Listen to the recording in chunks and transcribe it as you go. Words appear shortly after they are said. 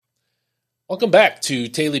Welcome back to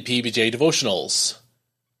Daily PBJ Devotionals.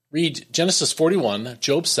 Read Genesis 41,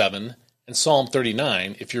 Job 7, and Psalm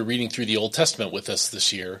 39 if you're reading through the Old Testament with us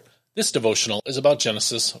this year. This devotional is about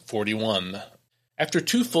Genesis 41. After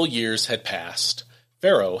 2 full years had passed,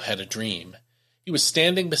 Pharaoh had a dream. He was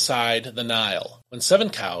standing beside the Nile when 7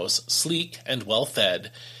 cows, sleek and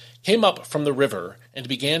well-fed, came up from the river and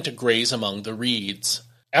began to graze among the reeds.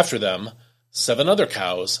 After them, 7 other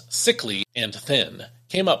cows, sickly and thin,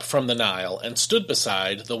 came up from the Nile and stood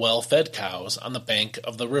beside the well-fed cows on the bank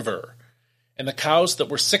of the river. And the cows that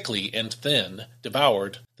were sickly and thin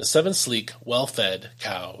devoured the 7 sleek, well-fed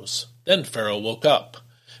cows. Then Pharaoh woke up,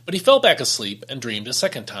 but he fell back asleep and dreamed a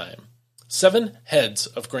second time. 7 heads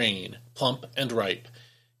of grain, plump and ripe,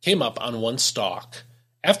 came up on one stalk.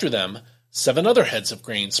 After them, 7 other heads of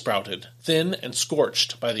grain sprouted, thin and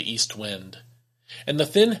scorched by the east wind. And the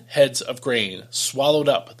thin heads of grain swallowed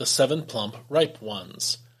up the 7 plump, ripe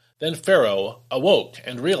ones. Then Pharaoh awoke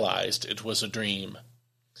and realized it was a dream.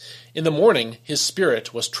 In the morning his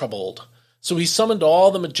spirit was troubled, so he summoned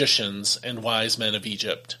all the magicians and wise men of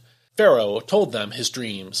Egypt. Pharaoh told them his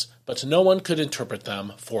dreams, but no one could interpret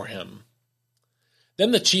them for him.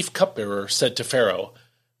 Then the chief cupbearer said to Pharaoh,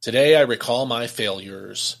 "Today I recall my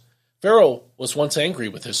failures. Pharaoh was once angry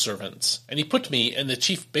with his servants, and he put me and the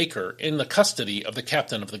chief baker in the custody of the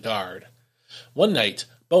captain of the guard. One night,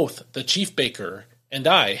 both the chief baker and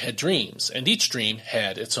I had dreams, and each dream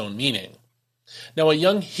had its own meaning. Now a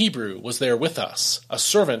young Hebrew was there with us, a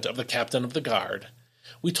servant of the captain of the guard.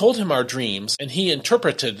 We told him our dreams, and he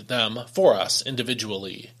interpreted them for us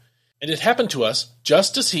individually. And it happened to us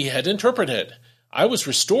just as he had interpreted. I was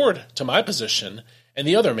restored to my position, and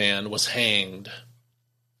the other man was hanged."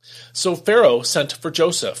 So Pharaoh sent for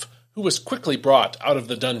Joseph, who was quickly brought out of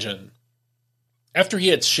the dungeon. After he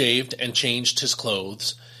had shaved and changed his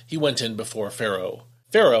clothes, he went in before Pharaoh.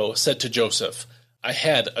 Pharaoh said to Joseph, "I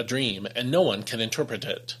had a dream, and no one can interpret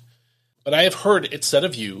it. But I have heard it said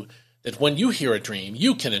of you that when you hear a dream,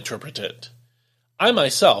 you can interpret it." "I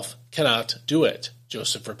myself cannot do it,"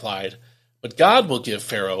 Joseph replied, "but God will give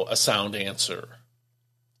Pharaoh a sound answer."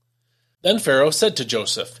 Then Pharaoh said to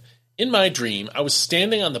Joseph, "In my dream I was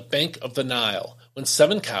standing on the bank of the Nile when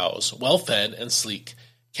 7 cows, well-fed and sleek,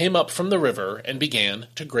 came up from the river and began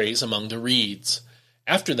to graze among the reeds.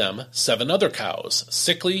 After them 7 other cows,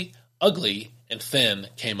 sickly, ugly, and thin,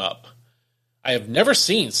 came up. I have never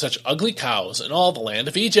seen such ugly cows in all the land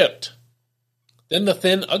of Egypt." Then the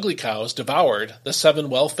thin, ugly cows devoured the 7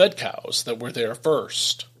 well-fed cows that were there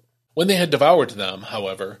first. When they had devoured them,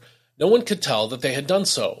 however, no one could tell that they had done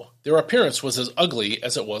so. Their appearance was as ugly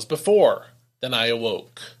as it was before. Then I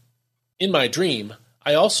awoke. In my dream,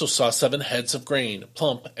 I also saw 7 heads of grain,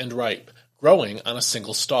 plump and ripe, growing on a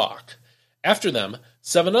single stalk. After them,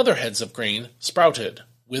 7 other heads of grain sprouted,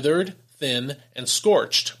 withered, thin, and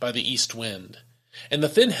scorched by the east wind. And the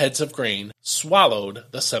thin heads of grain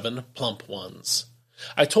swallowed the 7 plump ones.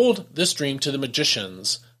 I told this dream to the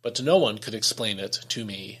magicians, but no one could explain it to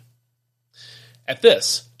me. At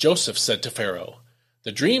this, Joseph said to Pharaoh,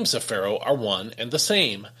 "The dreams of Pharaoh are one and the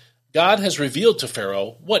same. God has revealed to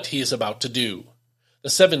Pharaoh what he is about to do. The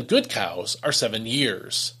 7 good cows are 7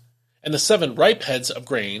 years, and the 7 ripe heads of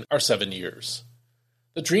grain are 7 years.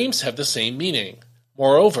 The dreams have the same meaning.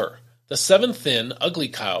 Moreover, the 7 thin, ugly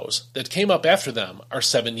cows that came up after them are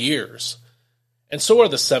 7 years, and so are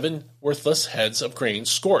the 7 worthless heads of grain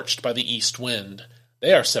scorched by the east wind.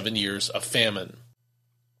 They are 7 years of famine.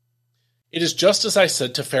 It is just as I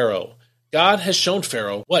said to Pharaoh. God has shown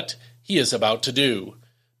Pharaoh what he is about to do.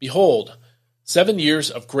 Behold, 7 years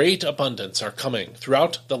of great abundance are coming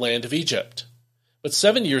throughout the land of Egypt, but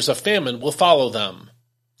 7 years of famine will follow them.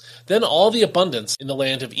 Then all the abundance in the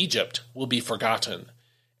land of Egypt will be forgotten,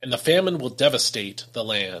 and the famine will devastate the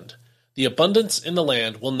land. The abundance in the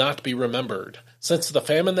land will not be remembered, since the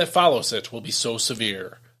famine that follows it will be so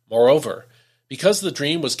severe. Moreover, because the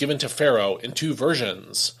dream was given to Pharaoh in 2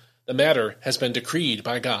 versions, the matter has been decreed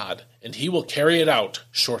by God, and he will carry it out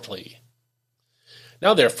shortly.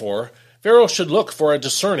 Now therefore, Pharaoh should look for a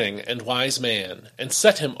discerning and wise man, and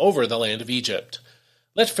set him over the land of Egypt.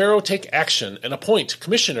 Let Pharaoh take action and appoint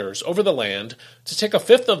commissioners over the land to take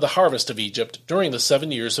 1/5 of the harvest of Egypt during the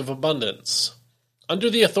 7 years of abundance. Under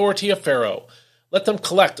the authority of Pharaoh, let them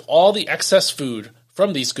collect all the excess food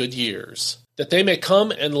from these good years, that they may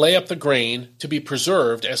come and lay up the grain to be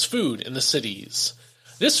preserved as food in the cities.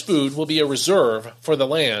 This food will be a reserve for the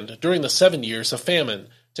land during the 7 years of famine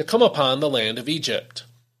to come upon the land of Egypt.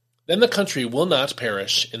 Then the country will not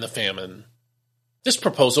perish in the famine." This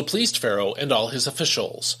proposal pleased Pharaoh and all his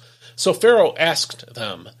officials. So Pharaoh asked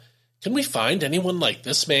them, "Can we find anyone like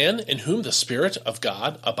this man in whom the Spirit of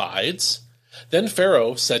God abides?" Then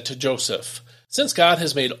Pharaoh said to Joseph, "Since God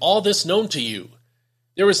has made all this known to you,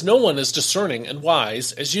 there is no one as discerning and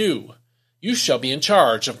wise as you. You shall be in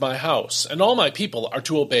charge of my house, and all my people are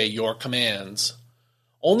to obey your commands.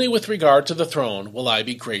 Only with regard to the throne will I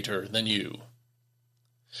be greater than you."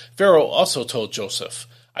 Pharaoh also told Joseph,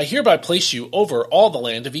 "I hereby place you over all the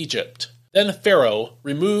land of Egypt." Then Pharaoh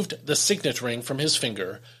removed the signet ring from his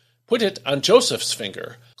finger, put it on Joseph's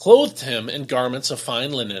finger, clothed him in garments of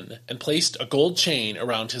fine linen, and placed a gold chain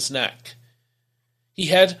around his neck. He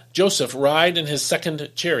had Joseph ride in his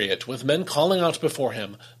second chariot, with men calling out before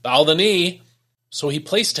him, "Bow the knee!" So he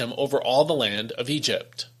placed him over all the land of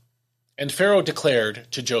Egypt. And Pharaoh declared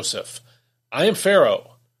to Joseph, "I am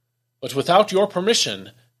Pharaoh, but without your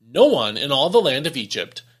permission, no one in all the land of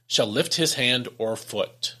Egypt shall lift his hand or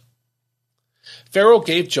foot." Pharaoh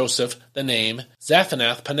gave Joseph the name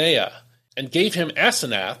Zaphenath-Paneah, and gave him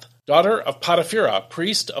Asenath, daughter of Potipherah,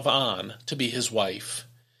 priest of On, to be his wife.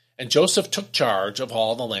 And Joseph took charge of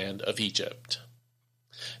all the land of Egypt.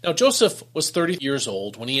 Now Joseph was 30 years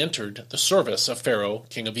old when he entered the service of Pharaoh,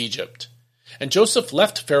 king of Egypt. And Joseph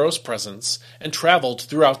left Pharaoh's presence and traveled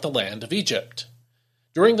throughout the land of Egypt.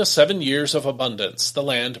 During the 7 years of abundance, the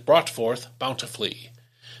land brought forth bountifully.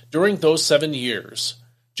 During those 7 years,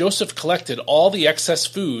 Joseph collected all the excess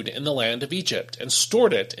food in the land of Egypt and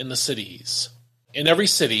stored it in the cities. In every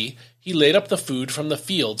city, he laid up the food from the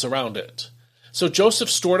fields around it. So Joseph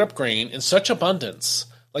stored up grain in such abundance,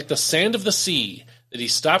 like the sand of the sea, that he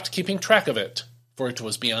stopped keeping track of it, for it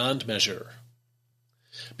was beyond measure.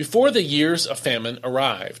 Before the years of famine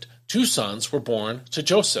arrived, 2 sons were born to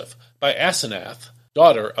Joseph by Asenath,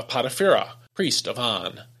 daughter of Potipherah, priest of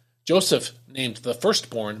On. Joseph named the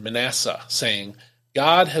firstborn Manasseh, saying,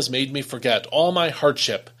 "God has made me forget all my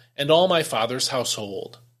hardship and all my father's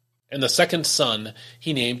household." And the second son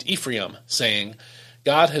he named Ephraim, saying,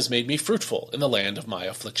 "God has made me fruitful in the land of my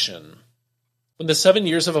affliction." When the 7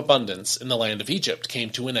 years of abundance in the land of Egypt came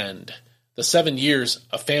to an end, the 7 years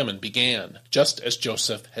of famine began, just as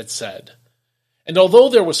Joseph had said. And although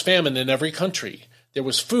there was famine in every country, there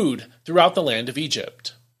was food throughout the land of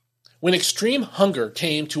Egypt. When extreme hunger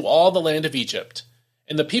came to all the land of Egypt,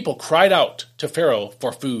 and the people cried out to Pharaoh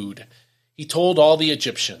for food, he told all the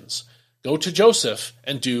Egyptians, "Go to Joseph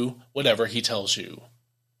and do whatever he tells you."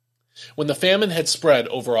 When the famine had spread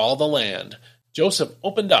over all the land, Joseph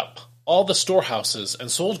opened up all the storehouses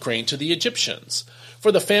and sold grain to the Egyptians,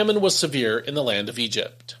 for the famine was severe in the land of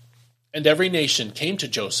Egypt. And every nation came to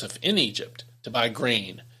Joseph in Egypt to buy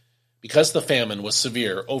grain, because the famine was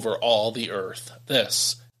severe over all the earth.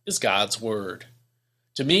 This is God's word.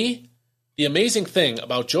 To me, the amazing thing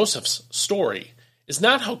about Joseph's story is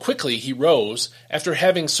not how quickly he rose after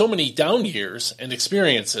having so many down years and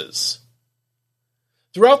experiences.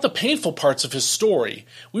 Throughout the painful parts of his story,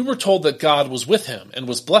 we were told that God was with him and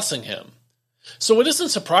was blessing him. So it isn't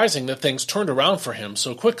surprising that things turned around for him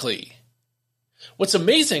so quickly. What's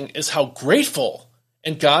amazing is how grateful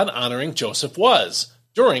and God-honoring Joseph was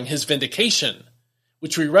during his vindication,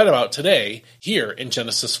 which we read about today here in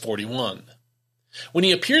Genesis 41. When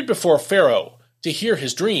he appeared before Pharaoh to hear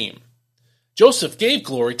his dream, Joseph gave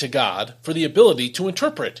glory to God for the ability to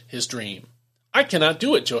interpret his dream. "I cannot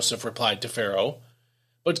do it," Joseph replied to Pharaoh,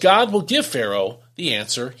 "but God will give Pharaoh the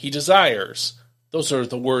answer he desires." Those are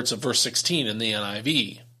the words of verse 16 in the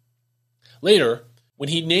NIV. Later, when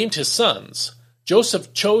he named his sons,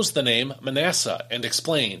 Joseph chose the name Manasseh and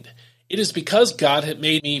explained, "It is because God had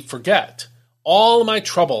made me forget all my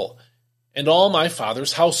trouble and all my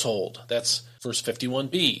father's household." That's verse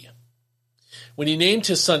 51b. When he named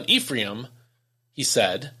his son Ephraim, he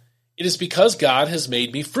said, "It is because God has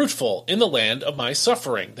made me fruitful in the land of my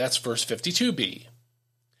suffering." That's verse 52b.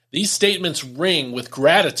 These statements ring with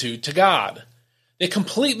gratitude to God. They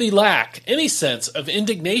completely lack any sense of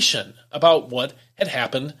indignation about what had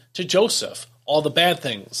happened to Joseph, all the bad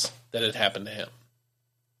things that had happened to him.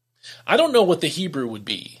 I don't know what the Hebrew would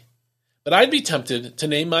be, but I'd be tempted to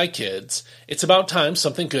name my kids, "It's about time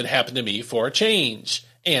something good happened to me for a change,"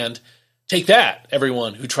 and "Take that,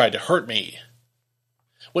 everyone who tried to hurt me."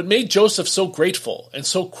 What made Joseph so grateful and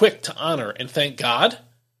so quick to honor and thank God?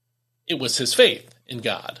 It was his faith in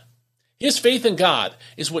God. His faith in God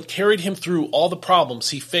is what carried him through all the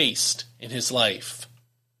problems he faced in his life.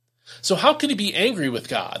 So how could he be angry with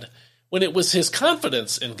God when it was his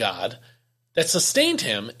confidence in God that sustained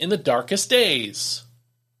him in the darkest days?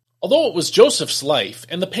 Although it was Joseph's life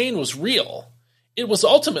and the pain was real, it was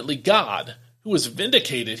ultimately God who was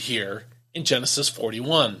vindicated here in Genesis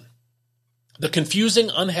 41. The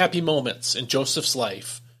confusing, unhappy moments in Joseph's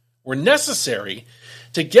life were necessary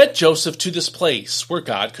to get Joseph to this place where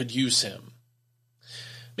God could use him.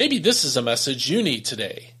 Maybe this is a message you need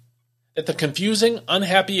today, that the confusing,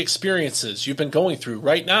 unhappy experiences you've been going through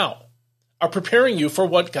right now are preparing you for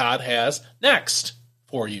what God has next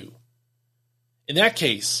for you. In that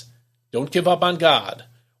case, don't give up on God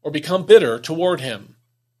or become bitter toward Him.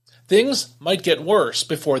 Things might get worse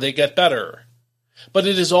before they get better, but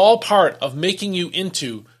it is all part of making you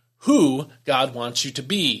into who God wants you to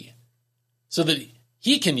be, so that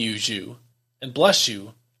He can use you and bless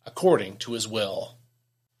you according to His will.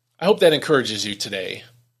 I hope that encourages you today.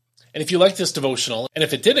 And if you like this devotional, and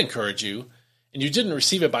if it did encourage you, and you didn't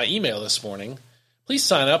receive it by email this morning, please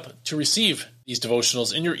sign up to receive these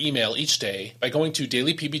devotionals in your email each day by going to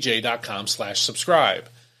dailypbj.com/subscribe.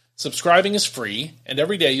 Subscribing is free, and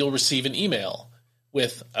every day you'll receive an email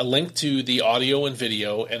with a link to the audio and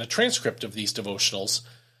video and a transcript of these devotionals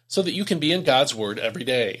so that you can be in God's Word every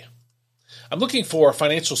day. I'm looking for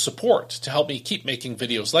financial support to help me keep making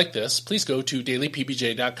videos like this. Please go to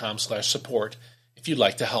dailypbj.com/support if you'd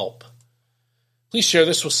like to help. Please share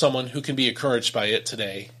this with someone who can be encouraged by it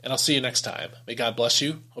today, and I'll see you next time. May God bless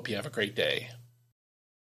you. Hope you have a great day.